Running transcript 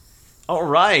All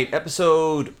right,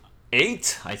 episode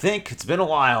 8, I think. It's been a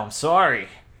while, I'm sorry.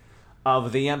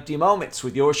 Of The Empty Moments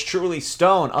with yours truly,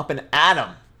 Stone, up and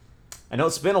Adam. I know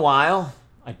it's been a while.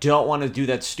 I don't want to do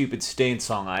that stupid Stain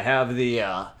song. I have the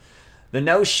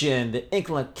notion, the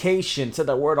inclination, said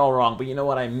that word all wrong, but you know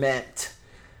what I meant.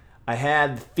 I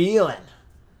had the feeling.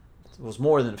 It was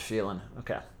more than a feeling.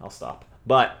 Okay, I'll stop.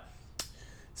 But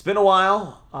it's been a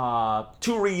while.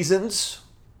 2 reasons,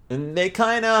 and they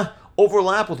kind of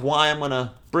overlap with why I'm going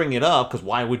to bring it up, because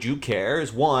why would you care?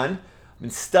 Is one, I've been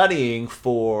studying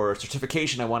for a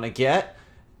certification I want to get,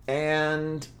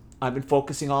 and I've been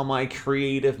focusing on my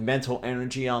creative mental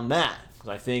energy on that, because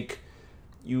I think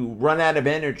you run out of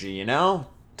energy, you know?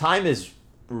 Time is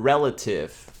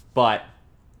relative, but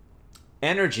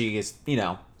energy is,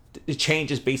 it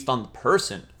changes based on the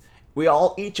person.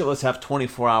 Each of us have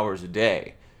 24 hours a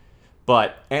day,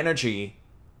 but energy,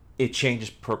 it changes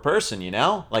per person,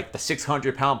 Like the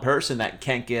 600-pound person that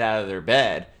can't get out of their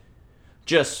bed,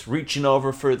 just reaching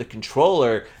over for the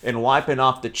controller and wiping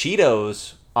off the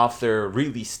Cheetos off their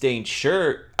really stained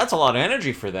shirt, that's a lot of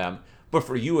energy for them. But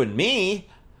for you and me,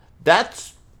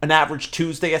 that's an average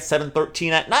Tuesday at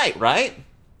 7:13 at night, right?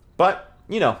 But,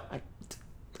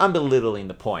 I'm belittling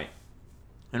the point.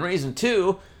 And reason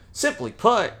 2, simply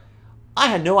put, I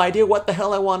had no idea what the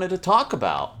hell I wanted to talk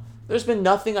about. There's been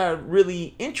nothing that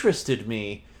really interested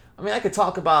me. I mean, I could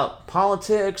talk about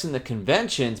politics and the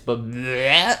conventions, but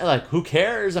who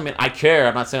cares? I mean, I care.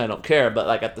 I'm not saying I don't care,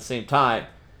 but at the same time,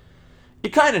 you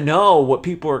kind of know what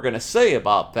people are going to say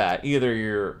about that. Either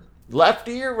you're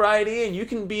lefty or righty, and you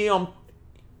can be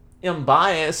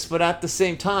unbiased, but at the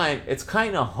same time, it's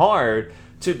kind of hard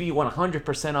to be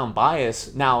 100%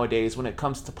 unbiased nowadays when it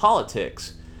comes to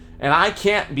politics. And I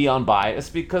can't be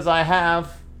unbiased because I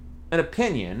have an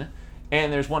opinion,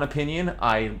 and there's one opinion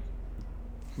I'm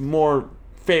more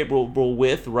favorable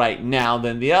with right now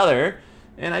than the other,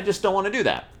 and I just don't want to do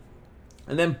that.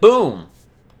 And then boom,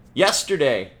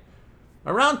 yesterday,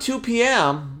 around 2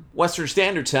 p.m. Western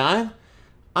Standard Time,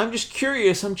 I'm just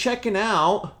curious, I'm checking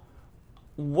out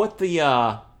what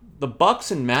the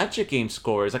Bucks and Magic game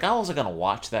score is. I wasn't going to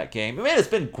watch that game. I mean, it's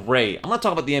been great. I'm not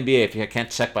talking about the NBA if you can't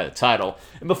check by the title.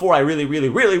 And before I really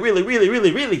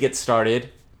get started,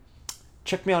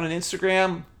 check me out on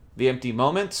Instagram,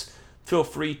 TheEmptyMoments. Feel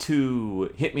free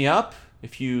to hit me up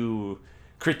if you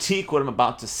critique what I'm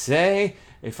about to say.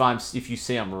 If you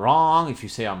say I'm wrong, if you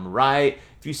say I'm right,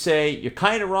 if you say you're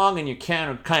kind of wrong and you're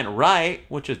kind of right,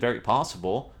 which is very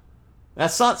possible,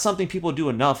 that's not something people do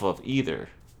enough of either.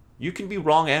 You can be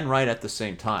wrong and right at the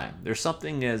same time. There's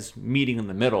something as meeting in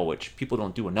the middle, which people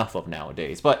don't do enough of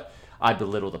nowadays. But I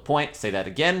belittle the point. Say that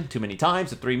again too many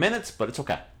times in 3 minutes, but it's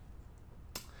okay.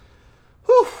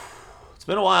 Whew. It's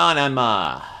been a while, and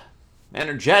I'm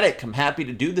energetic. I'm happy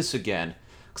to do this again,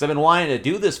 because I've been wanting to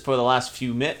do this for the last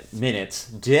few minutes,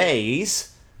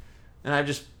 days, and I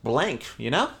just blank,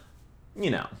 I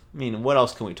mean, what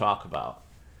else can we talk about?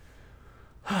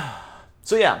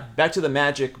 So yeah, back to the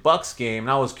Magic Bucks game,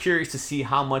 and I was curious to see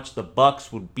how much the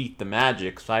Bucks would beat the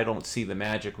Magic, because I don't see the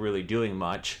Magic really doing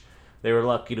much. They were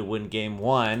lucky to win Game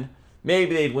 1.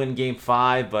 Maybe they'd win Game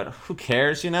 5, but who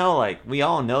cares, we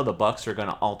all know the Bucks are going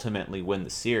to ultimately win the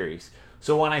series.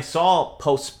 So when I saw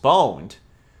postponed,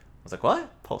 I was like,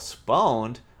 what?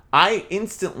 Postponed? I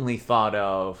instantly thought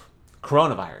of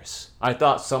coronavirus. I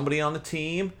thought somebody on the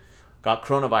team got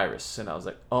coronavirus, and I was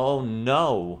like, oh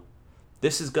no.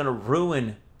 This is going to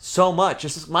ruin so much.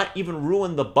 This might even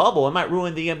ruin the bubble. It might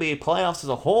ruin the NBA playoffs as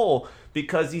a whole,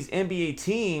 because these NBA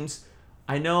teams,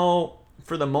 I know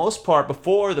for the most part,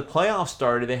 before the playoffs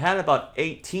started, they had about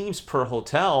 8 teams per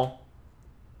hotel.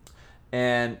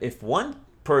 And if one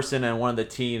person and one of the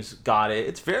teams got it,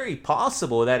 it's very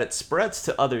possible that it spreads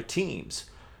to other teams.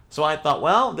 So I thought,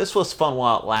 well, this was fun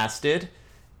while it lasted.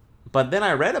 But then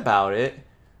I read about it,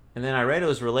 and then I read it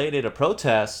was related to a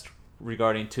protest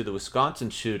regarding to the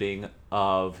Wisconsin shooting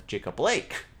of Jacob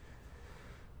Blake.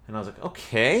 And I was like,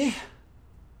 okay,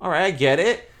 all right, I get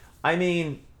it. I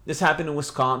mean, this happened in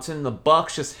Wisconsin. The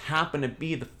Bucks just happened to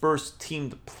be the first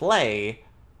team to play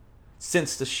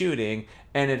since the shooting,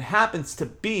 and it happens to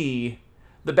be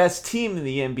the best team in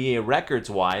the NBA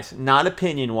records-wise, not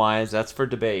opinion-wise, that's for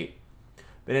debate.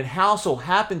 But it also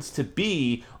happens to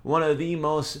be one of the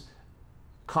most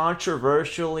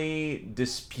controversially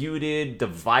disputed,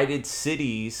 divided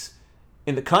cities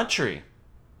in the country.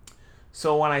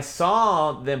 So when I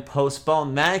saw them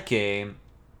postpone that game,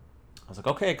 I was like,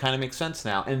 okay, it kind of makes sense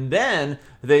now. And then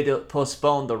they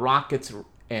postponed the Rockets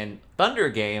and Thunder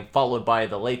game, followed by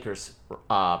the Lakers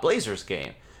Blazers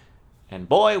game. And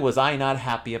boy, was I not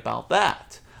happy about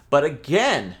that. But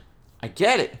again, I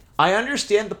get it. I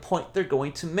understand the point they're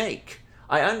going to make.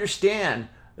 I understand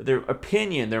their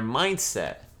opinion, their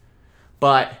mindset.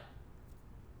 But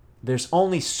there's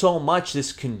only so much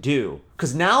this can do.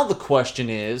 Because now the question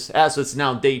is, as it's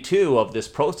now day 2 of this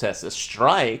protest, this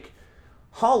strike,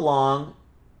 how long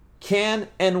can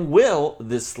and will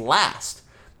this last?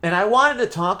 And I wanted to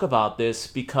talk about this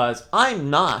because I'm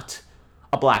not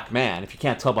a black man, if you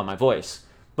can't tell by my voice.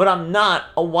 But I'm not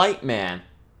a white man.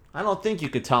 I don't think you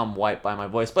could tell I'm white by my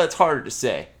voice, but it's harder to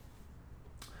say.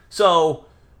 So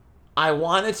I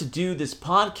wanted to do this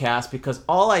podcast because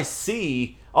all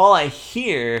I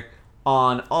hear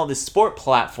on all the sport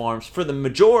platforms, for the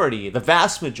majority, the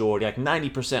vast majority, like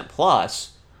 90%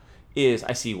 plus, is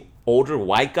I see older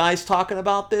white guys talking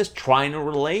about this, trying to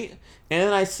relate, and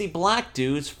then I see black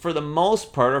dudes, for the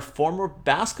most part, are former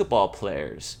basketball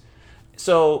players.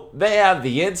 So they have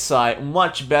the insight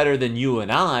much better than you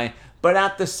and I, but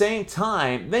at the same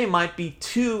time, they might be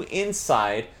too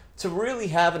inside to really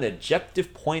have an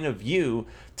objective point of view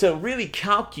to really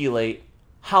calculate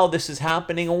how this is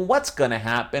happening and what's going to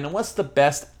happen and what's the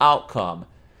best outcome.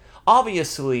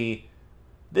 Obviously,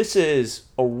 this is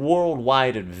a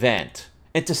worldwide event.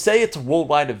 And to say it's a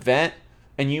worldwide event,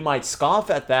 and you might scoff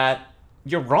at that,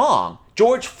 you're wrong.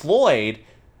 George Floyd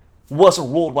was a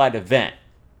worldwide event.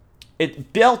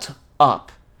 It built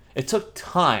up. It took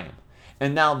time.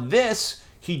 And now this,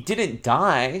 he didn't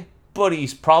die, but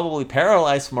he's probably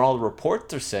paralyzed from all the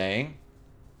reports are saying.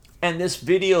 And this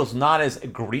video is not as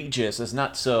egregious, it's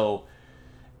not so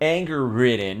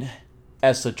anger-ridden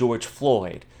as the George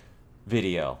Floyd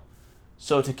video.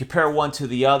 So to compare one to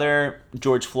the other,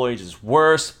 George Floyd is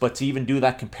worse, but to even do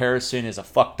that comparison is a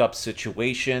fucked up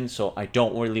situation, so I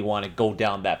don't really want to go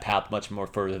down that path much more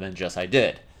further than just I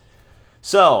did.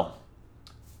 So,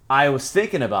 I was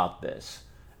thinking about this,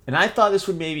 and I thought this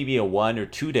would maybe be a 1 or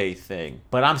 2 day thing,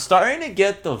 but I'm starting to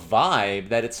get the vibe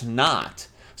that it's not.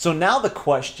 So now the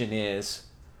question is,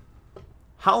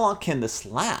 how long can this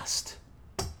last?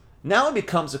 Now it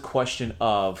becomes a question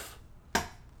of,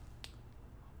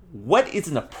 what is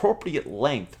an appropriate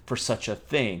length for such a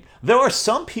thing? There are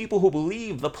some people who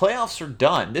believe the playoffs are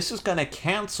done. This is going to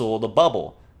cancel the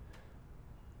bubble.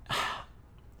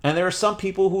 And there are some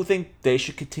people who think they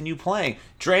should continue playing.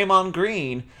 Draymond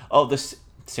Green of the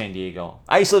San Diego,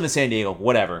 I used to live in San Diego,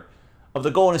 whatever, of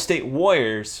the Golden State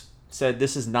Warriors, said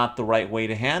this is not the right way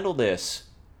to handle this.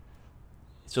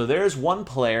 So there's one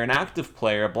player, an active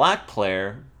player, a black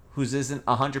player, who isn't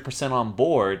 100% on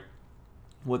board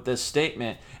with this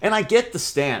statement. And I get the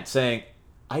stance, saying,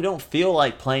 I don't feel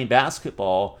like playing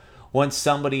basketball when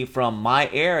somebody from my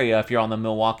area, if you're on the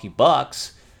Milwaukee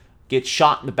Bucks, gets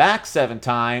shot in the back 7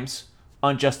 times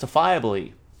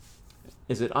unjustifiably.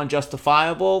 Is it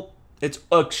unjustifiable? It's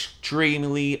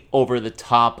extremely over the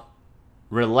top,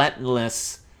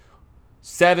 relentless.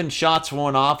 7 shots from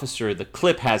one officer. The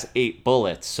clip has 8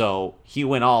 bullets, so he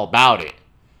went all about it.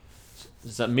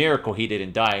 It's a miracle he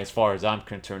didn't die, as far as I'm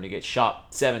concerned, to get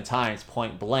shot 7 times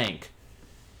point blank.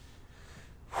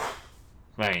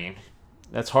 I mean,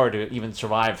 that's hard to even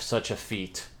survive such a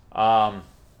feat. But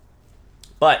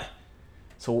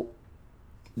so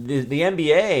the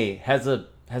NBA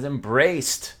has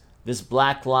embraced this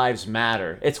Black Lives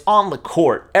Matter. It's on the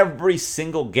court every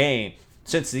single game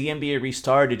since the NBA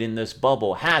restarted in this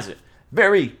bubble. Has it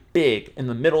very big in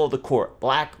the middle of the court.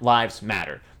 Black Lives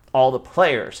Matter. All the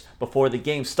players, before the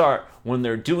game start, when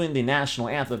they're doing the national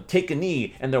anthem, take a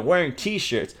knee and they're wearing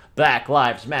t-shirts, Black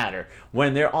Lives Matter.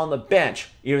 When they're on the bench,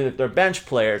 even if they're bench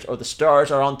players or the stars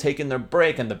are on taking their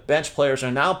break and the bench players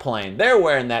are now playing, they're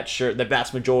wearing that shirt the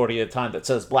vast majority of the time that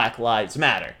says Black Lives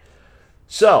Matter.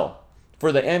 So,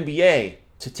 for the NBA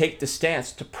to take the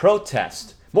stance to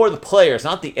protest, more the players,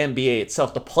 not the NBA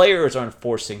itself, the players are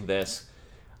enforcing this,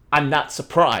 I'm not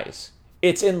surprised.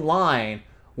 It's in line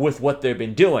with what they've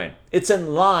been doing. It's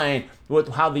in line with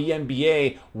how the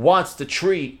NBA wants to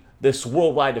treat this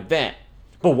worldwide event.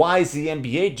 But why is the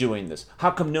NBA doing this?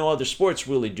 How come no other sport's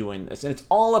really doing this? And it's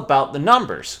all about the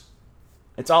numbers.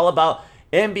 It's all about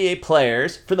NBA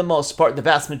players, for the most part, the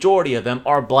vast majority of them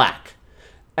are black.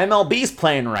 MLB's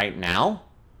playing right now.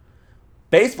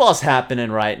 Baseball's happening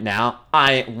right now.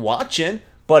 I ain't watching,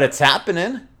 but it's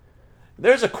happening.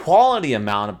 There's a quality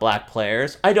amount of black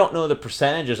players. I don't know the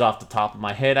percentages off the top of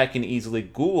my head. I can easily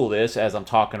Google this as I'm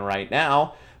talking right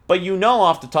now. But you know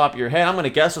off the top of your head, I'm going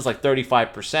to guess it's like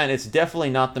 35%. It's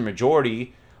definitely not the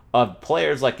majority of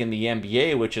players like in the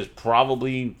NBA, which is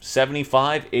probably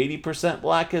 75-80%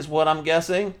 black is what I'm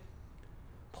guessing.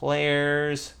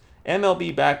 Players,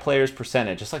 MLB back players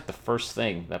percentage. Just like the first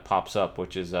thing that pops up,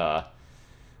 which is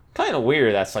Kind of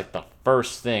weird that's like the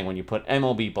first thing when you put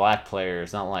MLB black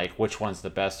players, not like which one's the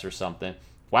best or something.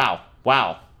 Wow.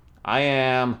 I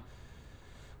am...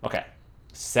 Okay.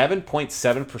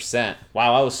 7.7%.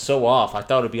 Wow, I was so off. I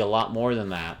thought it would be a lot more than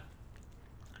that.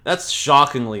 That's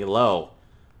shockingly low.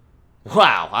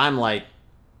 Wow,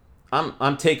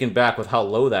 I'm taken back with how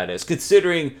low that is,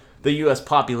 considering the U.S.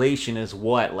 population is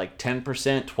what, like 10%,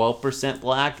 12%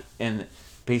 black, and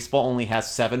baseball only has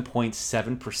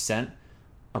 7.7%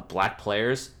 of black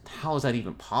players. How is that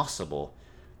even possible?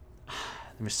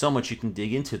 There's so much you can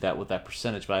dig into that with that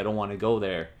percentage, but I don't want to go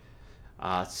there.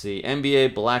 Let's see,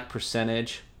 NBA black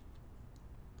percentage,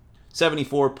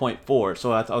 74.4.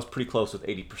 So I was pretty close with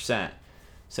 80%,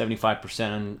 75%.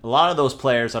 And a lot of those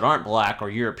players that aren't black are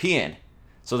European,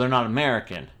 so they're not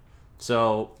American.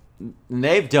 So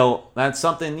they've dealt. That's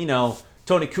something,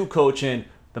 Tony Kukoc and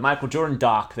the Michael Jordan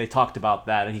doc, they talked about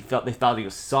that, and they thought he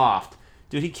was soft.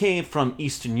 Dude, he came from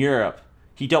Eastern Europe.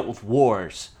 He dealt with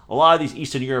wars. A lot of these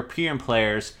Eastern European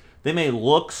players, they may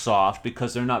look soft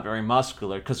because they're not very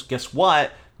muscular. Because guess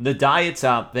what? The diets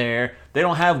out there, they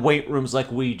don't have weight rooms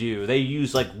like we do. They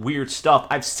use like weird stuff.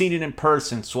 I've seen it in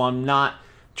person, so I'm not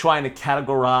trying to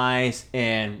categorize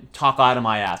and talk out of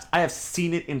my ass. I have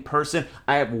seen it in person.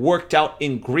 I have worked out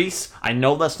in Greece. I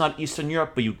know that's not Eastern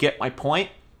Europe, but you get my point.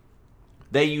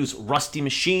 They use rusty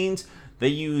machines. They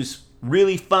use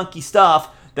really funky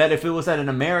stuff that if it was at an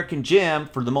American gym,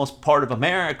 for the most part of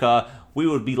America, we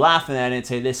would be laughing at it and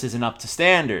say this isn't up to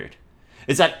standard.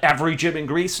 Is that every gym in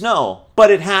Greece? No,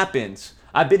 but it happens.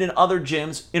 I've been in other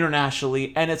gyms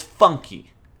internationally, and it's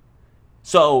funky.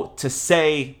 So to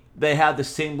say they have the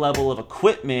same level of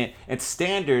equipment and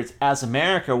standards as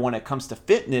America when it comes to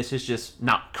fitness is just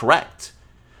not correct.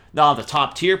 Now, the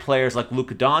top tier players like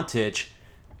Luka Doncic,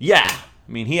 yeah,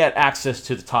 I mean, he had access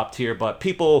to the top tier, but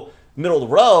people middle of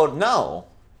the road, no.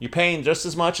 You're paying just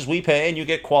as much as we pay, and you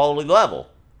get quality level.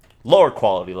 Lower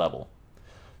quality level.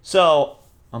 So,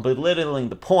 I'm belittling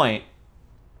the point.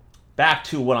 Back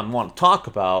to what I want to talk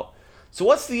about. So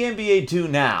what's the NBA do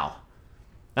now?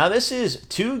 Now this is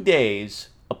 2 days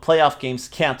of playoff games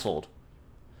canceled.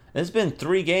 There's been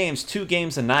 3 games, 2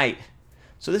 games a night.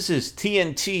 So this is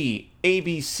TNT,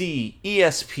 ABC,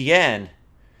 ESPN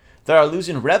that are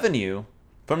losing revenue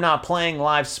from not playing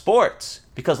live sports.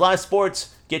 Because live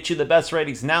sports get you the best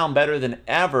ratings now and better than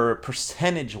ever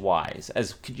percentage-wise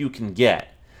as you can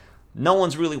get. No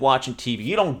one's really watching TV.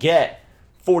 You don't get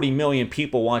 40 million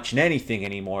people watching anything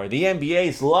anymore. The NBA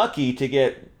is lucky to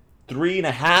get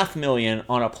 3.5 million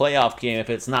on a playoff game if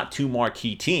it's not 2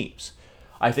 marquee teams.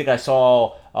 I think I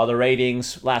saw the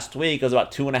ratings last week. It was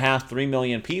about 2.5, 3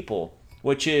 million people,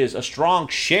 which is a strong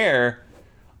share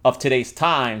of today's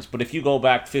times. But if you go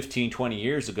back 15, 20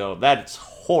 years ago, that's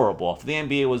horrible. If the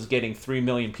NBA was getting 3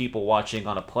 million people watching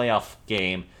on a playoff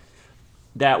game,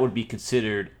 that would be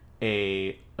considered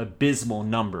a abysmal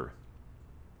number.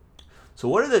 So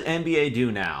what did the NBA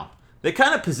do now? They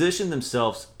kind of position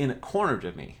themselves in a corner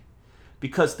to me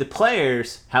because the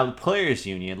players have a players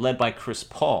union led by Chris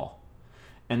Paul.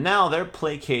 And now they're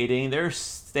placating, they're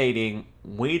stating,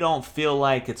 we don't feel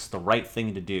like it's the right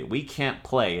thing to do. We can't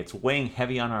play. It's weighing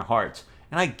heavy on our hearts.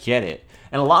 And I get it.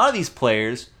 And a lot of these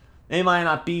players, they might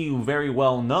not be very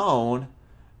well known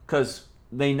because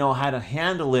they know how to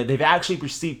handle it. They've actually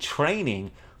received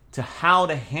training to how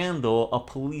to handle a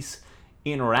police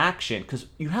interaction. Because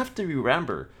you have to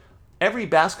remember, every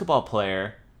basketball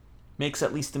player makes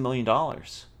at least $1 million.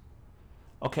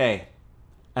 Okay,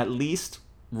 at least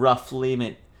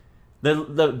roughly,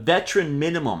 the veteran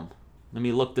minimum, let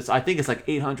me look this, I think it's like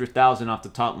 800,000 off the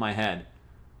top of my head,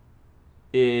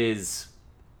 is,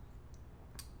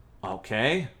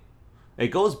 okay, it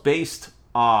goes based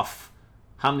off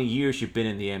how many years you've been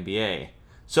in the NBA.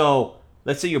 So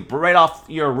let's say you're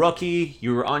a rookie,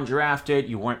 you were undrafted,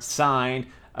 you weren't signed,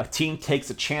 a team takes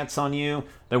a chance on you,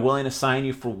 they're willing to sign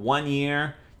you for 1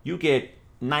 year, you get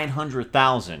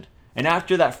 900,000. And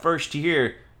after that first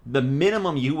year, the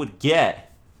minimum you would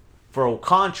get for a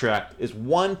contract is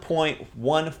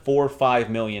 $1.145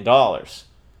 million.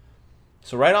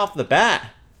 So right off the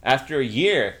bat, after a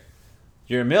year,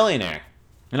 you're a millionaire.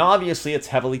 And obviously it's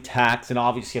heavily taxed, and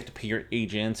obviously you have to pay your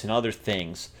agents and other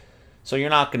things. So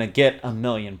you're not going to get $1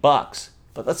 million. But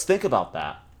let's think about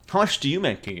that. How much do you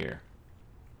make a year?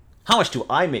 How much do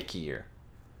I make a year?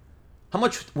 How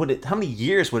many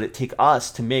years would it take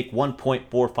us to make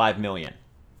 1.45 million?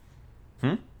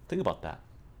 Think about that.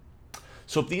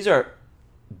 So if these are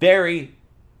very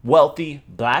wealthy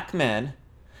black men,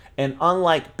 and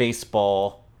unlike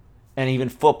baseball and even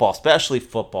football, especially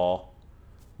football,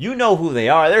 You know who they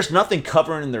are. There's nothing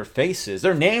covering their faces.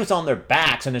 Their name's on their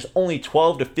backs, and there's only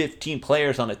 12 to 15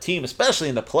 players on a team, especially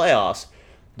in the playoffs.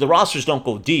 The rosters don't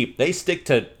go deep. They stick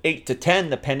to 8 to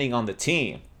 10 depending on the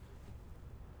team.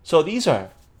 So these are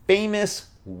famous,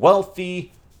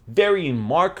 wealthy, very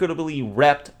marketably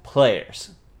repped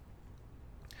players.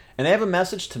 And they have a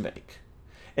message to make.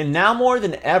 And now more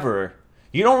than ever,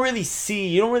 you don't really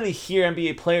hear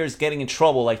NBA players getting in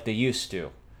trouble like they used to.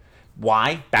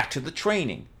 Why? Back to the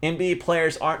training. NBA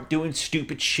players aren't doing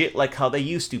stupid shit like how they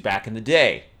used to back in the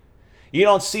day. You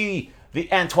don't see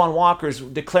the Antoine Walkers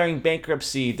declaring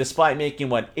bankruptcy despite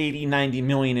making, 80, 90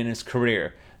 million in his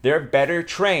career. They're better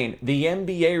trained. The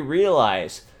NBA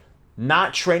realized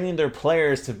not training their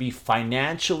players to be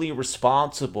financially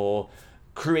responsible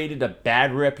created a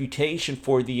bad reputation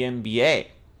for the NBA.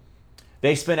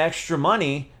 They spent extra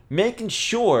money making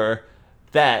sure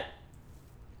that,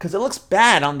 because it looks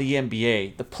bad on the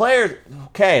NBA. The players,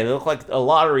 okay, they look like a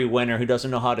lottery winner who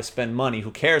doesn't know how to spend money. Who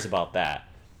cares about that?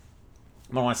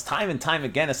 But when it's time and time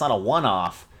again, it's not a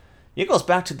one-off. It goes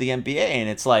back to the NBA, and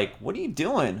it's like, what are you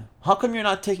doing? How come you're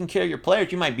not taking care of your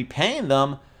players? You might be paying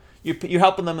them. You're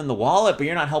helping them in the wallet, but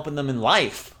you're not helping them in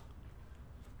life.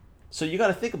 So you got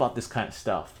to think about this kind of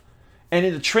stuff. And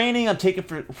in the training I'm taking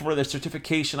for the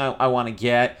certification I want to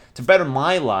get to better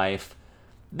my life,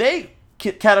 they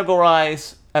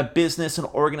categorize a business and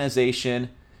organization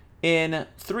in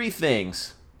 3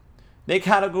 things. They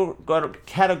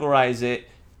categorize it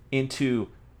into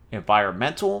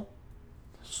environmental,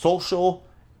 social,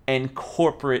 and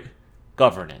corporate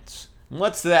governance.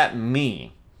 What's that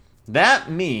mean? That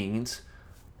means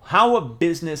how a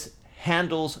business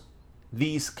handles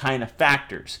these kind of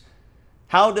factors.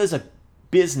 How does a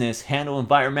business handle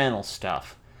environmental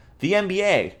stuff? The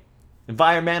NBA,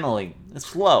 environmentally,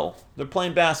 it's low. They're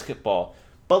playing basketball.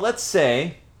 But let's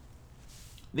say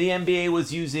the NBA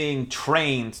was using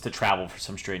trains to travel for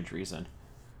some strange reason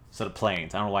instead of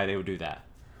planes. I don't know why they would do that.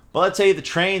 But let's say the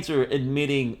trains are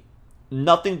emitting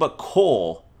nothing but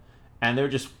coal and they're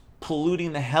just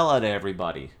polluting the hell out of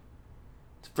everybody.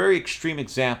 It's a very extreme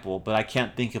example, but I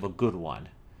can't think of a good one.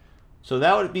 So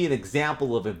that would be an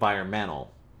example of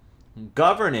environmental.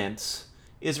 Governance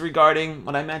is regarding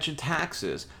what I mentioned,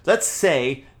 taxes. Let's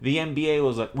say the NBA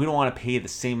was like, we don't want to pay the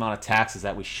same amount of taxes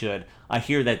that we should. I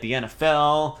hear that the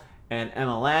NFL and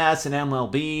MLS and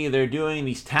MLB, they're doing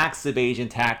these tax evasion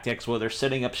tactics where they're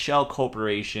setting up shell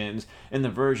corporations in the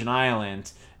Virgin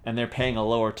Islands and they're paying a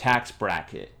lower tax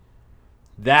bracket.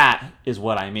 That is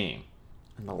what I mean.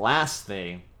 And the last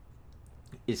thing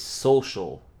is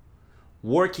social.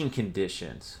 Working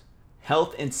conditions,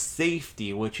 health and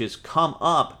safety, which has come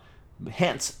up,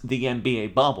 hence the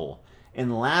NBA bubble.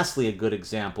 And lastly, a good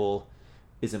example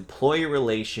is employee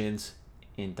relations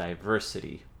and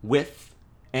diversity with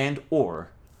and or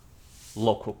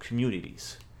local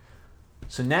communities.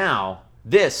 So now,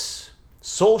 this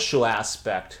social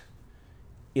aspect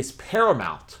is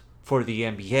paramount for the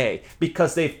NBA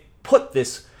because they've put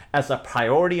this as a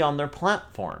priority on their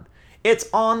platform. It's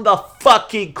on the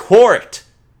fucking court.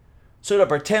 So to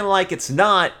pretend like it's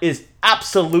not is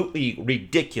absolutely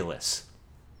ridiculous.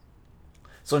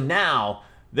 So now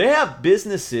they have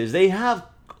businesses, they have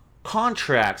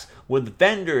contracts with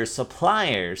vendors,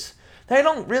 suppliers. They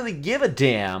don't really give a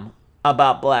damn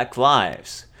about Black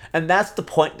lives. And that's the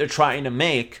point they're trying to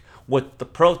make with the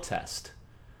protest.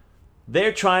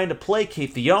 They're trying to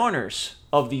placate the owners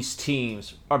of these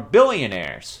teams are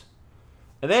billionaires.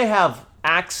 And they have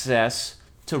access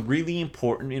to really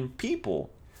important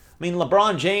people. I mean,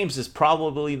 LeBron James is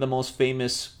probably the most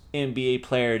famous NBA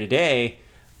player today.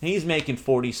 And he's making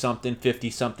 40-something,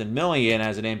 50-something million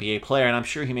as an NBA player. And I'm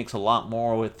sure he makes a lot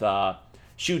more with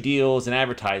shoe deals and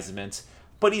advertisements.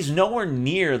 But he's nowhere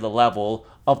near the level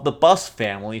of the Buss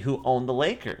family who own the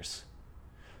Lakers.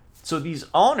 So these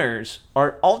owners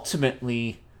are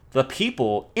ultimately the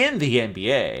people in the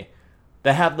NBA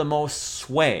that have the most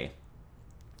sway.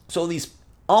 So these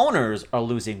owners are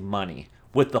losing money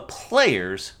with the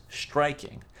players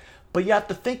striking. But you have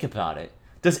to think about it.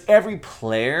 Does every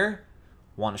player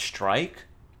want to strike?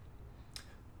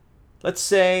 Let's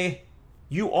say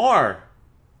you are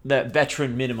that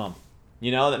veteran minimum,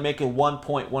 that making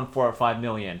 1.145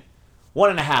 million.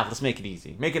 1.5, let's make it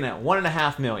easy. Making that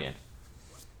 1.5 million.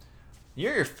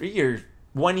 You're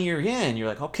 1 year in, you're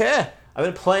like, okay, I've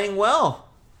been playing well.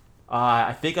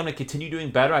 I think I'm going to continue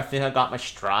doing better. I think I got my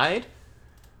stride.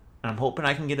 And I'm hoping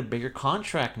I can get a bigger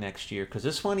contract next year because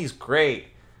this money's great.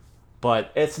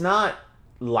 But it's not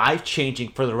life-changing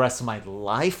for the rest of my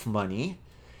life money.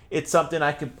 It's something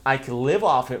I could live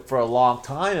off it for a long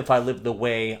time if I live the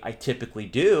way I typically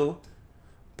do.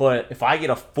 But if I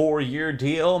get a 4-year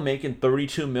deal making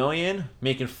 $32 million,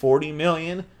 making $40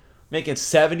 million, making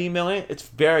 $70 million, it's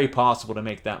very possible to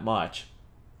make that much.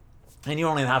 And you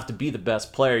don't even have to be the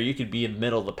best player. You could be in the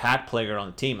middle of the pack player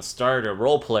on the team, a starter, a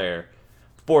role player,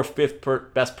 fourth, fifth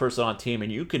best person on the team,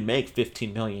 and you can make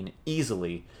 $15 million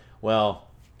easily. Well,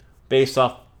 based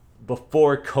off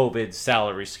before COVID's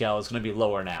salary scale is going to be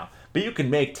lower now. But you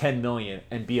can make $10 million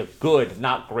and be a good,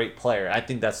 not great player. I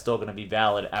think that's still going to be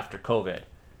valid after COVID.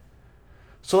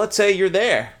 So let's say you're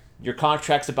there. Your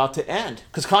contract's about to end.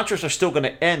 Because contracts are still going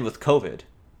to end with COVID.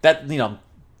 That,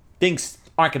 things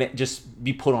aren't going to just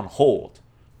be put on hold.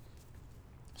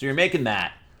 So you're making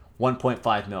that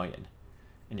 $1.5 million.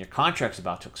 And your contract's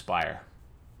about to expire.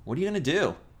 What are you going to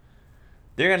do?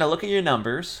 They're going to look at your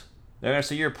numbers. They're going to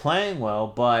say you're playing well,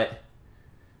 but,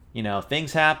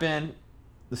 things happen.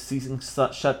 The season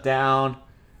shut down.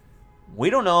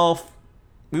 We don't know if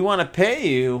we want to pay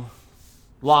you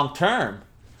long term.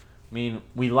 I mean,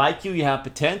 we like you, you have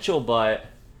potential, but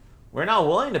we're not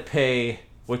willing to pay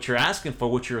what you're asking for,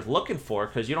 what you're looking for,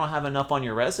 because you don't have enough on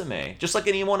your resume. Just like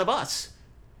any one of us.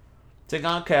 It's like,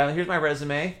 okay, here's my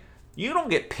resume. You don't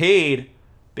get paid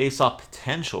based off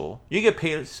potential. You get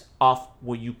paid off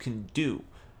what you can do.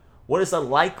 What is the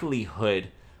likelihood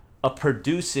of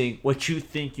producing what you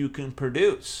think you can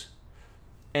produce?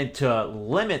 And to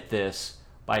limit this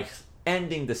by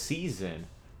ending the season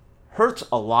hurts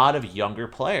a lot of younger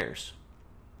players.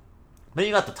 Then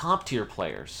you got the top tier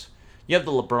players. You have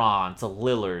the LeBrons, the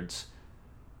Lillards,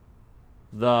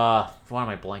 why am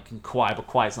I blanking? Kawhi, but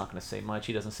Kawhi's not going to say much.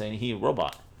 He doesn't say anything. He's a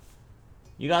robot.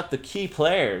 You got the key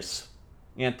players.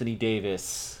 Anthony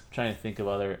Davis. I'm trying to think of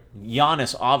other.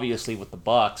 Giannis, obviously, with the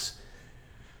Bucks.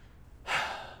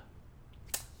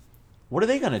 What are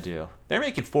they going to do? They're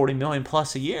making $40 million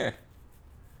plus a year.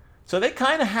 So they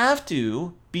kind of have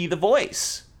to be the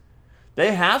voice.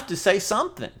 They have to say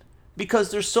something.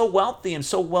 Because they're so wealthy and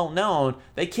so well known,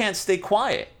 they can't stay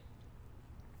quiet.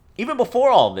 Even before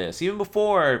all this, even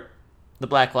before the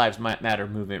Black Lives Matter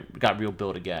movement got real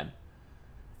built again,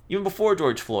 even before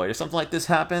George Floyd, if something like this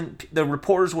happened, the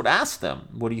reporters would ask them,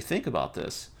 what do you think about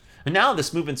this? And now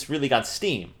this movement's really got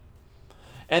steam.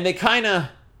 And they kind of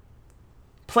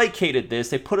placated this.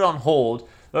 They put it on hold.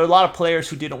 There are a lot of players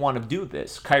who didn't want to do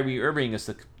this. Kyrie Irving is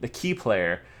the key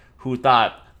player who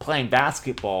thought playing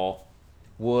basketball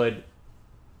would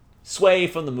sway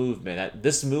from the movement. That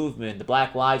this movement, the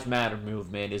Black Lives Matter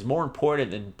movement, is more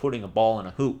important than putting a ball in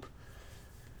a hoop.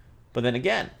 But then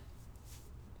again,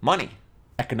 money,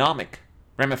 economic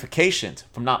ramifications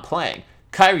from not playing.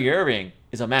 Kyrie Irving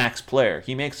is a max player.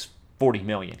 He makes $40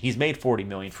 million. He's made $40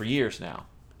 million for years now.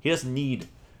 He doesn't need.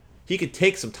 He could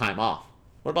take some time off.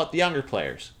 What about the younger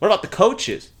players? What about the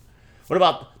coaches? What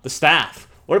about the staff?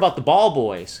 What about the ball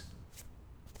boys?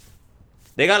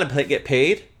 They got to get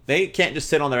paid. They can't just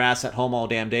sit on their ass at home all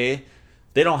damn day.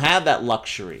 They don't have that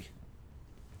luxury.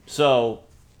 So,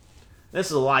 this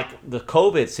is like the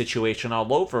COVID situation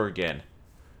all over again.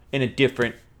 In a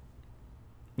different,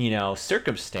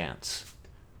 circumstance.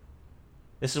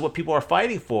 This is what people are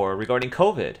fighting for regarding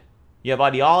COVID. You have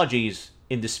ideologies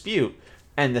in dispute.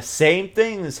 And the same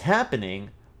thing is happening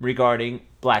regarding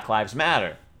Black Lives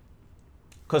Matter.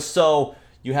 Because so,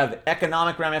 you have the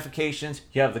economic ramifications.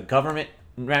 You have the government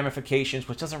ramifications,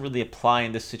 which doesn't really apply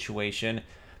in this situation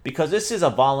because this is a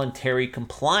voluntary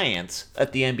compliance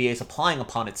that the NBA is applying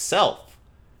upon itself.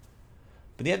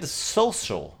 But they have the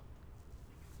social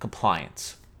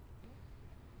compliance.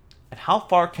 And how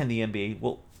far can the NBA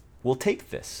will take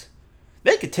this?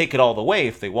 They could take it all the way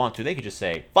if they want to. They could just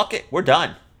say, fuck it, we're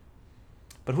done.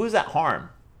 But who does that harm?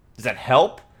 Does that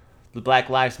help the Black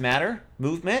Lives Matter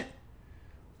movement?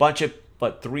 Bunch of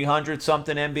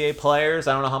 300-something NBA players.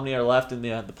 I don't know how many are left in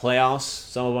the playoffs.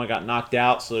 Some of them got knocked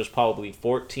out, so there's probably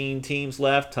 14 teams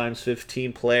left times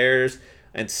 15 players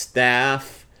and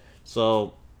staff.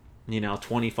 So,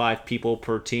 25 people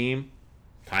per team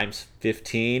times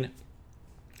 15.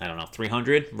 I don't know,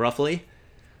 300 roughly.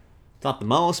 It's not the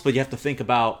most, but you have to think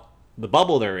about the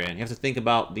bubble they're in. You have to think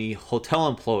about the hotel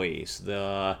employees,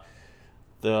 the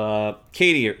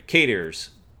caterers,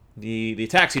 the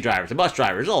taxi drivers, the bus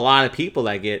drivers. There's a lot of people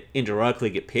that indirectly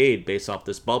get paid based off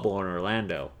this bubble in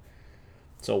Orlando.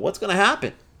 So what's going to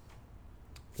happen?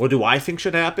 What do I think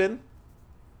should happen?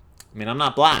 I mean, I'm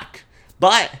not black,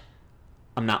 but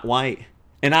I'm not white.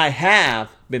 And I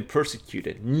have been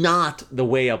persecuted. Not the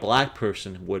way a black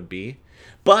person would be.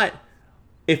 But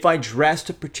if I dressed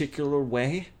a particular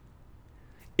way,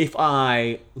 if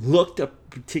I looked a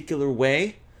particular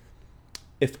way,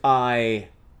 if I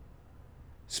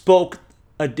spoke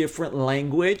a different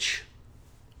language,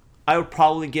 I would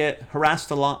probably get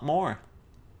harassed a lot more.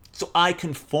 So I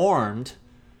conformed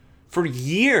for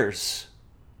years.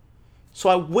 So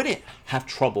I wouldn't have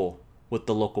trouble with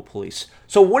the local police.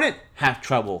 So I wouldn't have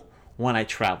trouble when I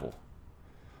travel.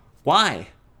 Why?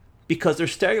 Because they're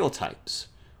stereotypes.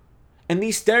 And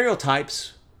these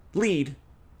stereotypes lead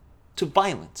to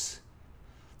violence.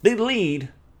 They lead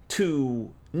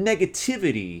to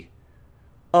negativity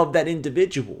of that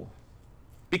individual.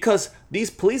 Because these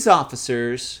police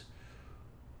officers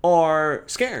are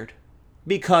scared.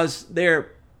 Because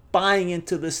they're buying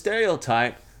into the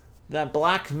stereotype that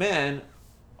black men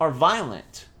are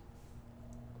violent.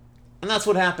 And that's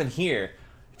what happened here.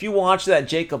 If you watch that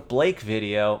Jacob Blake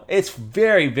video, it's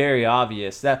very, very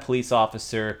obvious that police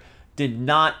officer did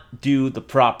not do the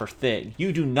proper thing.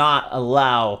 You do not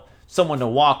allow someone to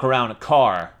walk around a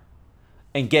car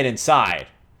and get inside.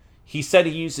 He said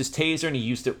he used his taser and he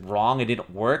used it wrong. It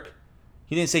didn't work.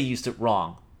 He didn't say he used it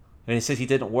wrong. And he says he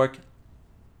didn't work.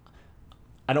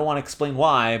 I don't want to explain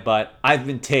why, but I've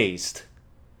been tased.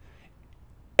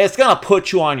 It's going to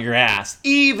put you on your ass,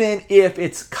 even if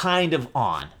it's kind of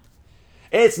on.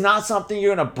 It's not something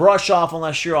you're going to brush off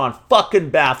unless you're on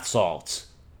fucking bath salts.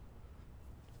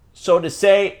 So to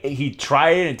say he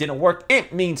tried it and it didn't work,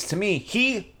 it means to me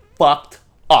he fucked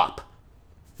up.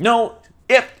 No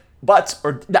if, buts,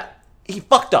 or that. He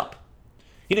fucked up.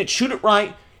 He didn't shoot it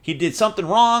right. He did something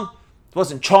wrong.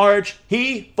 Wasn't charged.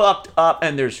 He fucked up,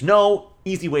 and there's no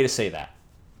easy way to say that.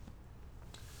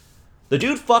 The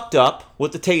dude fucked up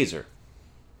with the taser.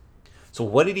 So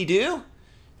what did he do?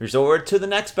 He resorted to the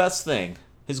next best thing,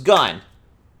 his gun,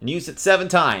 and used it 7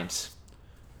 times.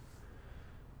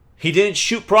 He didn't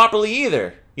shoot properly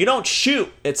either. You don't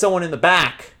shoot at someone in the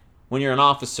back when you're an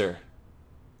officer.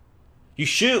 You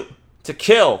shoot to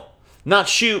kill, not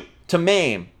shoot to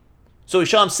maim. So he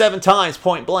shot him 7 times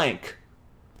point blank.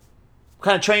 What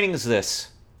kind of training is this?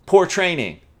 Poor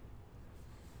training.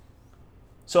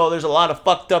 So there's a lot of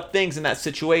fucked up things in that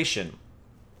situation.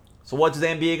 So what's the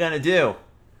NBA going to do?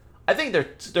 I think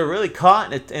they're really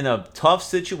caught in a tough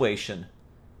situation.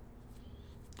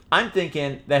 I'm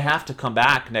thinking they have to come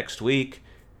back next week.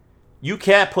 You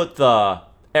can't put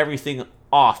everything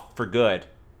off for good.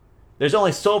 There's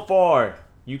only so far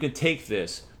you can take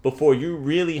this before you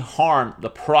really harm the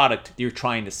product you're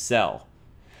trying to sell.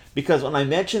 Because when I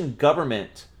mentioned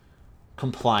government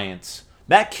compliance,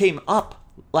 that came up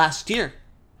last year.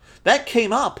 That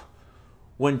came up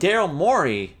when Daryl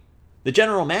Morey, the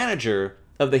general manager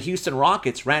of the Houston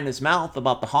Rockets, ran his mouth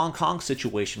about the Hong Kong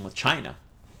situation with China.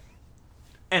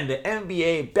 And the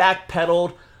NBA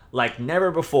backpedaled like never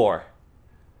before.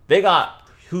 They got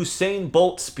Usain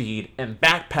Bolt speed and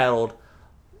backpedaled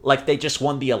like they just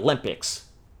won the Olympics.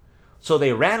 So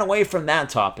they ran away from that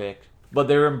topic, but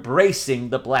they're embracing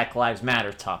the Black Lives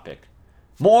Matter topic.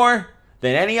 More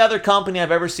than any other company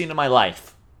I've ever seen in my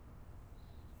life.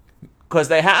 Because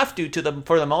they have to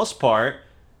for the most part,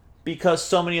 because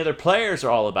so many other players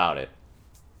are all about it.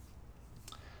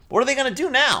 But what are they going to do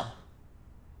now?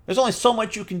 There's only so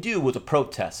much you can do with a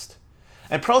protest.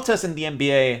 And protests in the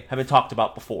NBA have been talked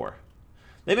about before.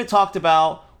 They've been talked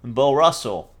about when Bill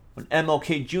Russell, when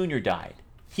MLK Jr. died.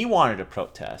 He wanted to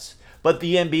protest. But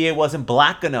the NBA wasn't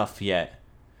black enough yet.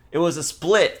 It was a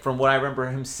split from what I remember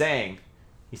him saying.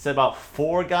 He said about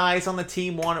 4 guys on the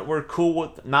team were cool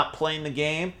with not playing the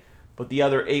game, but the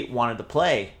other 8 wanted to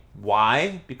play.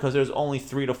 Why? Because there's only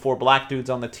 3 to 4 black dudes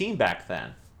on the team back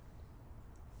then.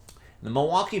 The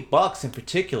Milwaukee Bucks in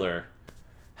particular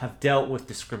have dealt with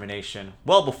discrimination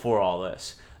well before all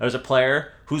this. There's a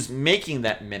player who's making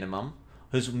that minimum,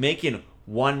 who's making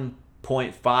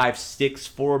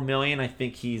 $1.564 million. I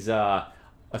think he's a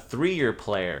 3-year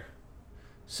player.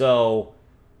 So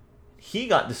he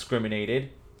got discriminated.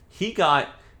 He got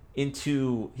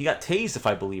tased, if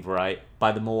I believe right,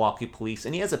 by the Milwaukee police,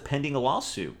 and he has a pending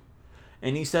lawsuit.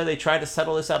 And he said they tried to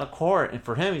settle this out of court, and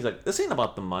for him, he's like, this ain't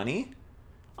about the money.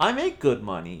 I make good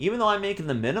money. Even though I'm making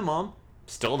the minimum,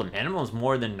 still the minimum is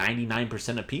more than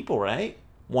 99% of people, right?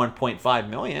 1.5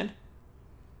 million.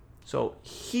 So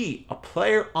he, a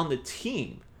player on the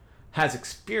team, has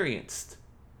experienced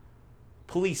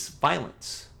police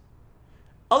violence.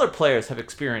 Other players have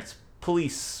experienced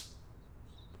police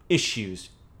issues,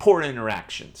 poor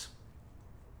interactions.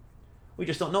 We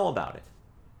just don't know about it.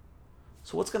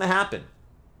 So what's going to happen?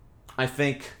 I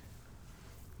think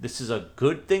this is a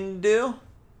good thing to do,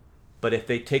 but if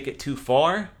they take it too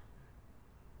far,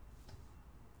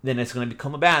 then it's going to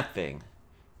become a bad thing.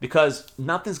 Because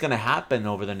nothing's going to happen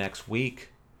over the next week.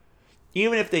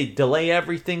 Even if they delay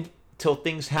everything till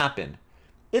things happen.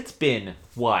 It's been,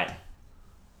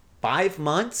 5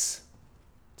 months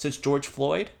since George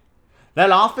Floyd?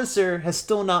 That officer has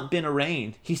still not been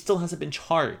arraigned. He still hasn't been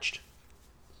charged.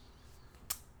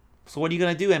 So what are you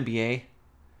going to do, NBA?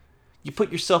 You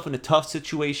put yourself in a tough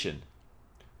situation.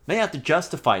 Now you have to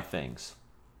justify things.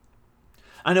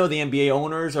 I know the NBA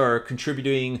owners are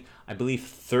contributing, I believe,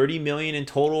 $30 million in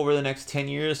total over the next 10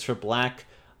 years for black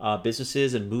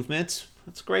businesses and movements.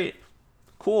 That's great.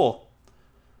 Cool.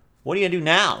 What are you going to do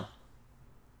now?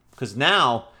 Because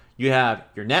now you have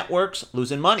your networks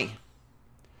losing money.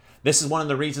 This is one of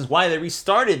the reasons why they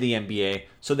restarted the NBA,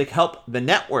 so they can help the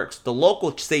networks, the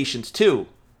local stations too.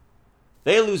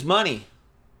 They lose money.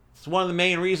 It's one of the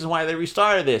main reasons why they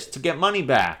restarted this, to get money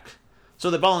back.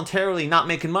 So they're voluntarily not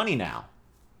making money now.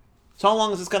 So how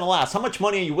long is this going to last? How much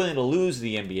money are you willing to lose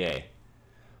the NBA?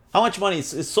 How much money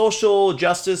is social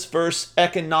justice versus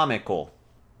economical?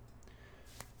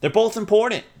 They're both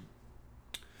important.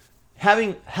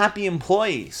 Having happy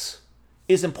employees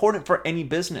is important for any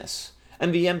business.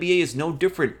 And the NBA is no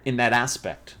different in that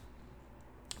aspect.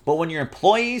 But when your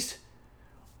employees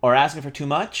are asking for too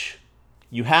much,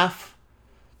 you have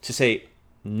to say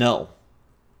no.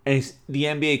 And is the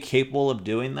NBA capable of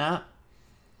doing that?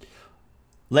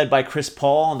 Led by Chris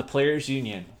Paul and the Players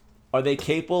Union, are they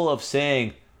capable of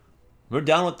saying, we're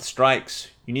done with the strikes,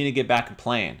 you need to get back and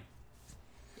playing?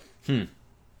 I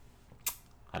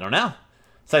don't know.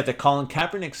 It's like the Colin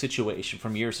Kaepernick situation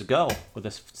from years ago with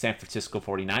the San Francisco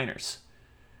 49ers.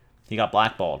 He got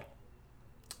blackballed.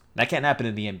 That can't happen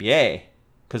in the NBA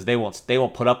because they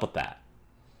won't put up with that.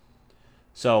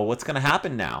 So what's going to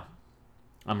happen now?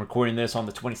 I'm recording this on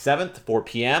the 27th, 4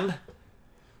 p.m.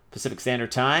 Pacific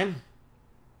Standard Time.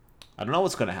 I don't know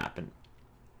what's going to happen.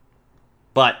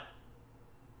 But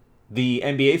the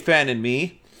NBA fan in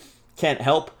me can't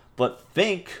help but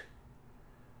think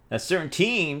that certain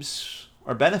teams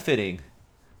are benefiting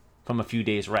from a few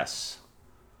days' rest.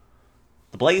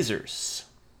 The Blazers,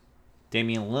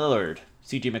 Damian Lillard,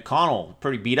 CJ McConnell,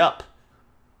 pretty beat up.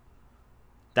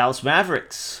 Dallas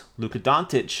Mavericks, Luka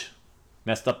Doncic,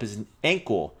 messed up his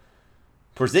ankle.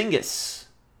 Porzingis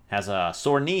has a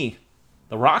sore knee.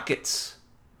 The Rockets,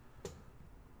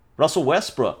 Russell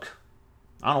Westbrook,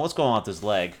 I don't know what's going on with his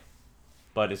leg,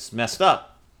 but it's messed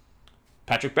up.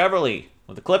 Patrick Beverley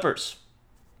with the Clippers,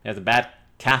 he has a bad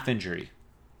calf injury.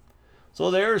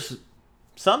 So there's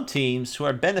some teams who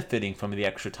are benefiting from the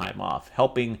extra time off,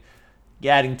 helping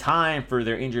adding time for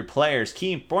their injured players,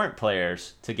 key important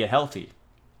players, to get healthy.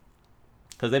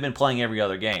 Because they've been playing every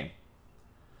other game.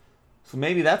 So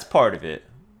maybe that's part of it.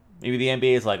 Maybe the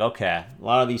NBA is like, okay, a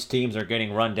lot of these teams are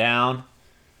getting run down.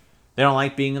 They don't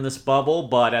like being in this bubble,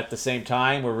 but at the same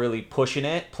time, we're really pushing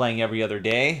it, playing every other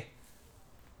day.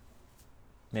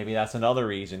 Maybe that's another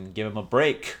reason. Give them a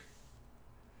break.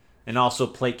 And also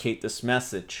placate this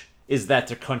message. Is that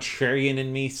the contrarian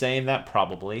in me saying that?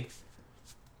 Probably.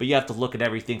 But you have to look at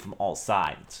everything from all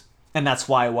sides. And that's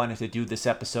why I wanted to do this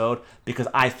episode, because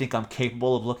I think I'm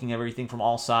capable of looking at everything from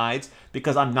all sides,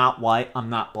 because I'm not white, I'm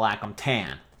not black, I'm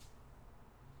tan.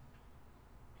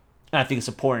 And I think it's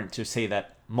important to say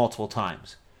that multiple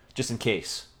times, just in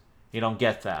case you don't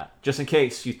get that. Just in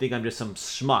case you think I'm just some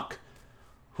schmuck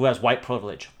who has white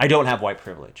privilege. I don't have white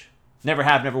privilege. Never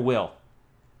have, never will.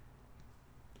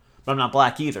 But I'm not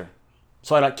black either.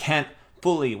 So I can't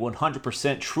fully,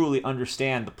 100% truly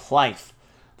understand the plight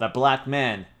that black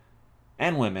men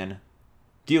and women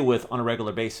deal with on a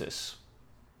regular basis.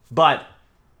 But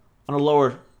on a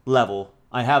lower level,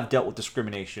 I have dealt with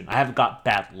discrimination. I have got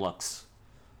bad looks.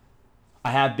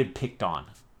 I have been picked on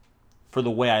for the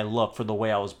way I look, for the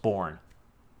way I was born.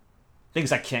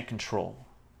 Things I can't control.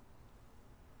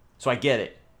 So I get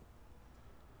it.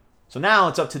 So now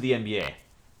it's up to the NBA.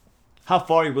 How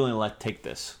far are you willing to take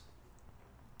this?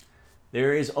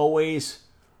 There is always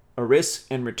a risk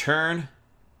and return.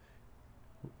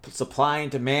 Supply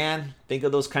and demand. Think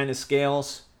of those kind of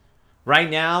scales. Right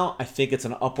now, I think it's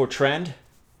an upward trend.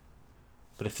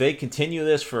 But if they continue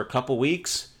this for a couple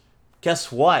weeks,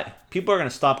 guess what? People are going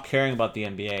to stop caring about the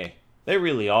NBA. They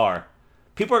really are.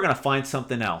 People are going to find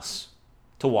something else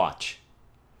to watch.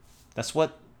 That's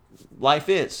what life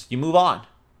is. You move on.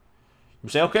 You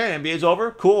say, okay, NBA's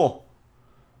over. Cool.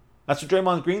 That's what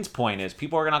Draymond Green's point is.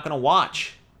 People are not going to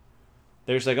watch.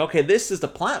 They're just like, okay, this is the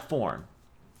platform.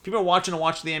 People are watching to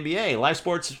watch the NBA. Live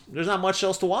sports, there's not much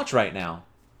else to watch right now.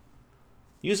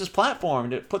 Use this platform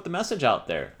to put the message out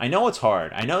there. I know it's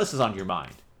hard. I know this is on your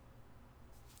mind.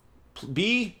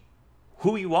 Be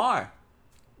who you are.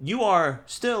 You are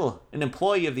still an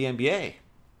employee of the NBA.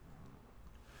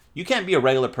 You can't be a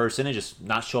regular person and just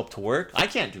not show up to work. I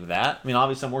can't do that. I mean,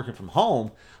 obviously I'm working from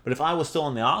home, but if I was still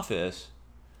in the office,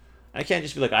 I can't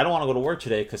just be like, I don't want to go to work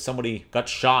today because somebody got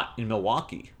shot in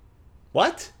Milwaukee.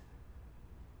 What?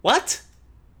 What?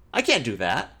 I can't do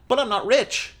that, but I'm not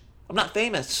rich. I'm not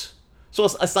famous. So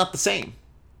it's not the same.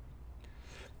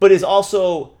 But it's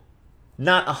also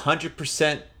not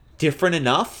 100% different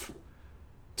enough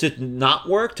to not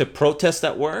work, to protest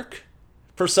at work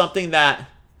for something that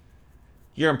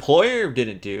your employer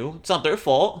didn't do. It's not their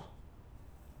fault.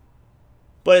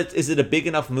 But is it a big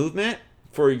enough movement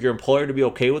for your employer to be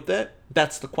okay with it?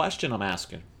 That's the question I'm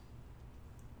asking.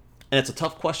 And it's a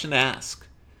tough question to ask.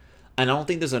 And I don't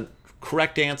think there's a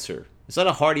correct answer. It's not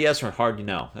a hard yes or a hard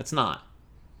no. It's not.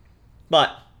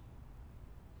 But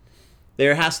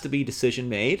there has to be a decision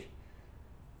made.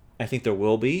 I think there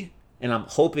will be. And I'm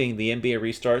hoping the NBA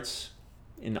restarts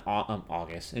in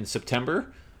August. In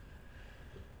September,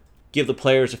 give the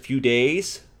players a few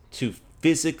days to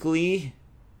physically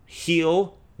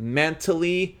heal,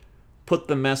 mentally put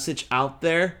the message out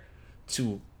there,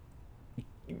 to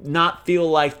not feel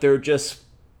like they're just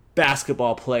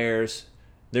basketball players.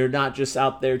 They're not just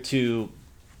out there to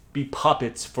be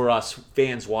puppets for us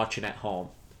fans watching at home.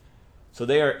 So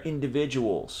they are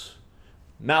individuals.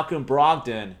 Malcolm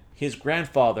Brogdon, his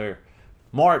grandfather,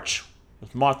 marched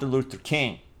with Martin Luther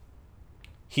King.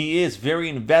 He is very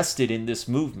invested in this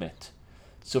movement.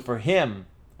 So for him,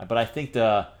 but I think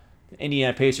the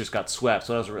Indiana Pacers got swept,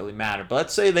 so it doesn't really matter. But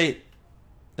let's say they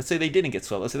didn't get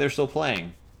swept. Let's say they're still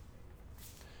playing.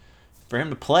 For him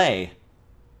to play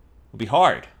will be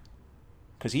hard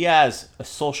because he has a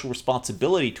social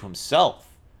responsibility to himself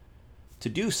to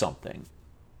do something.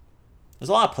 There's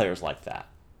a lot of players like that.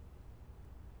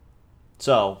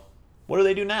 So, what do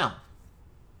they do now?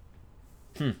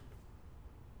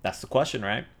 That's the question,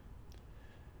 right?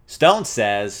 Stone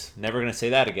says, never going to say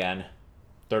that again.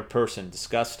 Third person,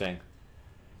 disgusting.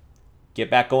 Get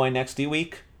back going next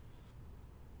week.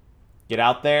 Get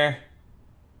out there.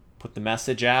 Put the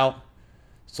message out.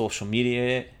 Social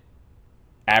media it.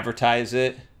 Advertise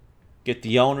it. Get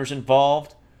the owners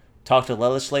involved. Talk to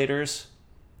legislators.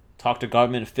 Talk to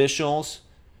government officials.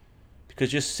 Because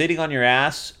just sitting on your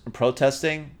ass and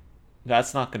protesting,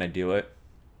 that's not going to do it.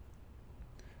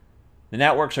 The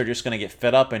networks are just going to get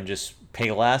fed up and just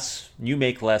pay less. You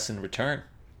make less in return.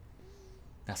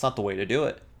 That's not the way to do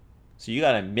it. So you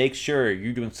got to make sure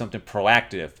you're doing something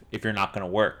proactive if you're not going to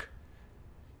work.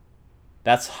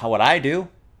 That's what I do.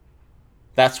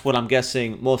 That's what I'm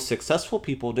guessing most successful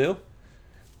people do.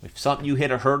 If you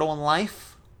hit a hurdle in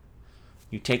life,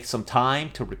 you take some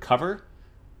time to recover,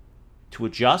 to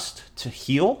adjust, to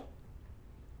heal.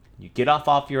 You get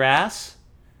off your ass.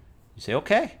 You say,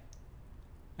 okay,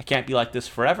 I can't be like this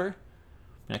forever.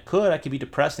 I could be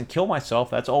depressed and kill myself.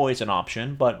 That's always an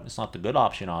option, but it's not the good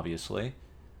option, obviously.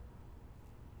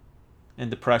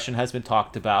 And depression has been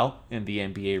talked about in the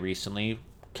NBA recently.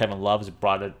 Kevin Love has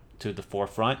brought it to the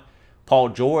forefront. Paul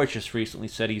George just recently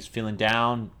said he's feeling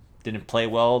down, didn't play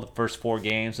well the first 4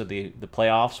 games of the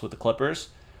playoffs with the Clippers.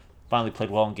 Finally played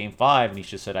well in Game 5, and he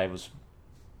just said, I was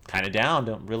kind of down,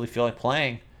 don't really feel like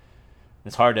playing.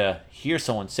 It's hard to hear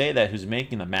someone say that who's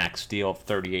making a max deal of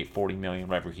 $38, $40 million,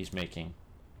 whatever he's making.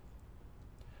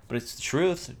 But it's the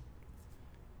truth.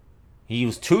 He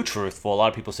was too truthful. A lot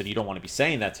of people said you don't want to be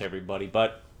saying that to everybody,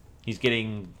 but he's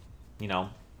getting,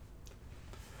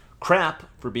 crap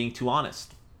for being too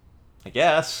honest. I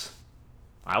guess.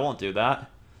 I won't do that.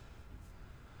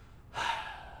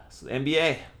 So the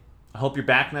NBA, I hope you're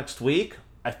back next week.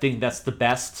 I think that's the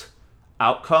best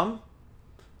outcome.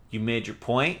 You made your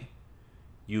point.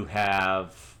 You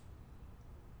have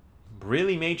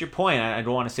really made your point. I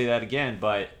don't want to say that again,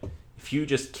 but if you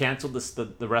just canceled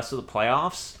the rest of the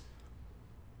playoffs,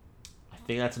 I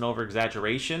think that's an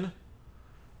over-exaggeration.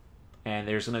 And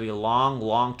there's going to be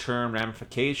long-term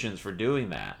ramifications for doing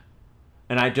that.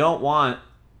 And I don't want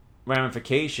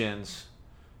ramifications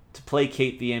to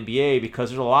placate the NBA because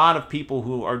there's a lot of people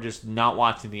who are just not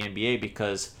watching the NBA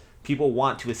because people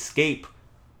want to escape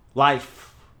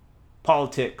life,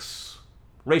 politics,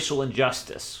 racial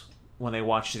injustice when they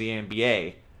watch the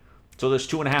NBA. So there's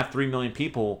 2.5, 3 million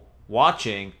people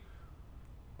watching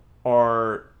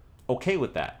are okay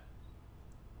with that.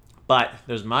 But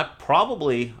there's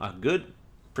probably a good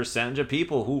percentage of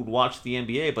people who watch the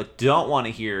NBA but don't want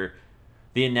to hear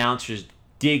the announcers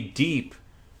dig deep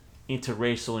into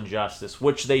racial injustice,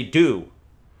 which they do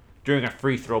during a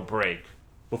free throw break,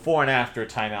 before and after a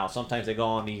timeout. Sometimes they go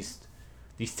on these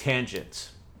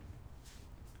tangents.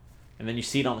 And then you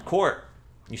see it on the court.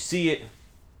 You see it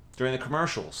during the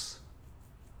commercials.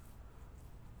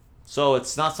 So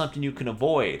it's not something you can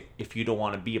avoid if you don't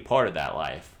want to be a part of that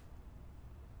life.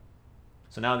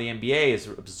 So now the NBA is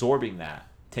absorbing that,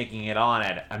 taking it on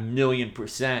at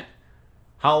 1,000,000%.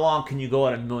 How long can you go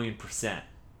at 1,000,000%?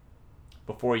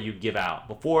 before you give out,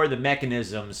 before the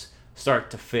mechanisms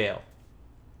start to fail.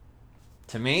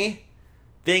 To me,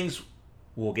 things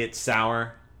will get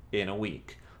sour in a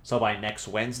week. So by next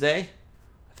Wednesday,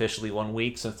 officially 1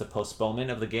 week since the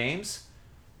postponement of the games,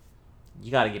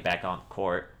 you got to get back on the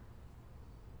court.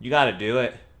 You got to do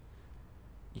it.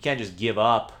 You can't just give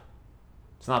up.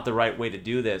 It's not the right way to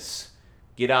do this.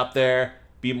 Get out there,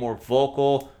 be more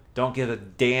vocal. Don't give a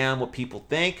damn what people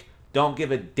think. Don't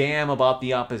give a damn about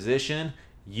the opposition.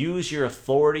 Use your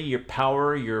authority, your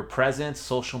power, your presence,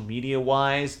 social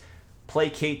media-wise.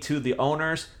 Placate to the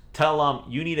owners. Tell them,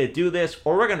 you need to do this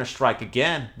or we're going to strike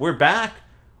again. We're back.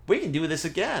 We can do this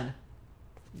again.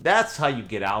 That's how you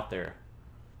get out there.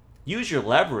 Use your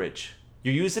leverage.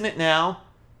 You're using it now,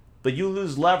 but you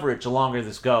lose leverage the longer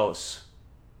this goes.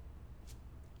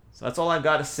 So that's all I've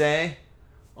got to say.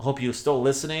 I hope you're still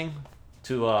listening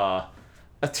to a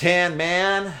tan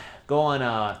man go on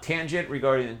a tangent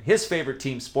regarding his favorite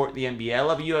team sport, the NBA. I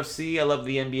love UFC. I love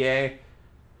the NBA.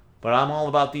 But I'm all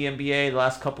about the NBA the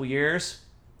last couple years.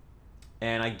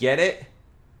 And I get it.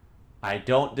 I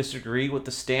don't disagree with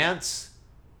the stance.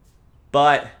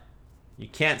 But you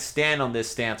can't stand on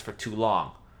this stance for too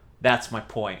long. That's my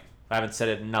point. I haven't said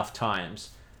it enough times.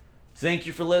 Thank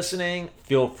you for listening.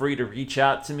 Feel free to reach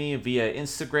out to me via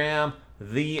Instagram,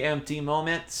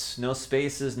 TheEmptyMoments. No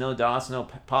spaces, no dots, no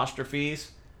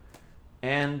apostrophes.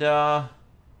 And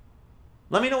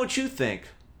let me know what you think.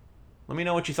 Let me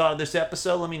know what you thought of this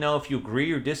episode. Let me know if you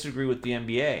agree or disagree with the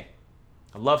NBA.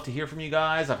 I'd love to hear from you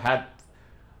guys. I've had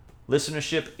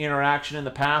listenership interaction in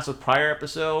the past with prior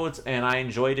episodes, and I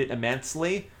enjoyed it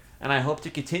immensely. And I hope to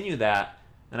continue that.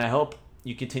 And I hope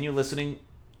you continue listening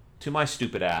to my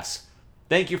stupid ass.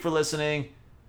 Thank you for listening.